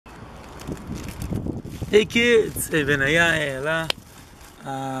Hey kids, hey Benaya, hey Ella.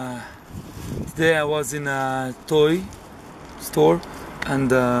 Today I was in a toy store and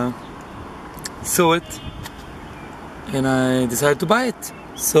saw it and I decided to buy it.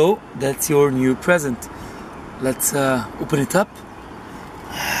 So that's your new present. Let's open it up.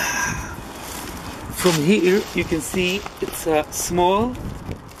 From here you can see it's a small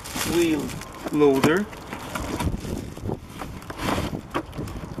wheel loader,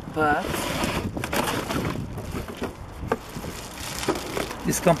 but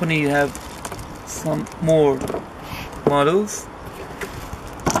this company have some more models.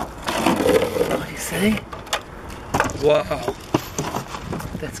 What do you say? Wow,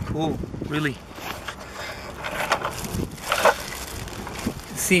 that's cool, really.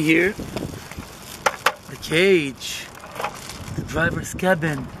 See here the cage, the driver's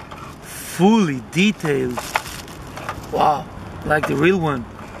cabin, fully detailed. Wow, like the real one.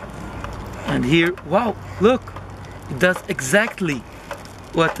 And here, wow, look, it does exactly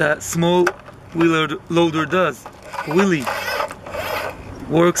what a small wheel loader does. Wheelie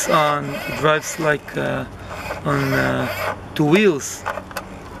works on, it drives like on two wheels,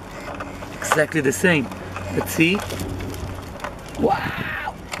 exactly the same. Let's see.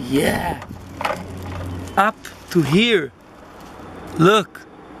 Wow, yeah, up to here. Look,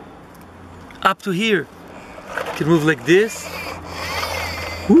 up to here. You can move like this.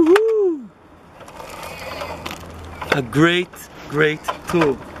 Woohoo! A great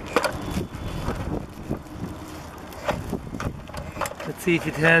tool. Let's see if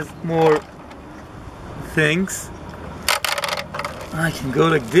it has more things. I can go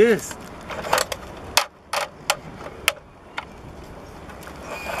like this.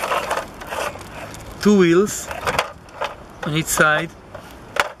 Two wheels on each side.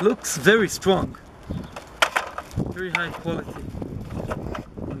 Looks very strong. Very high quality.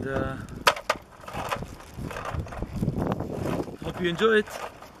 And hope you enjoy it.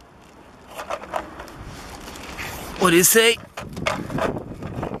 What do you say?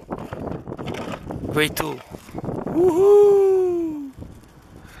 Great tool. Woohoo!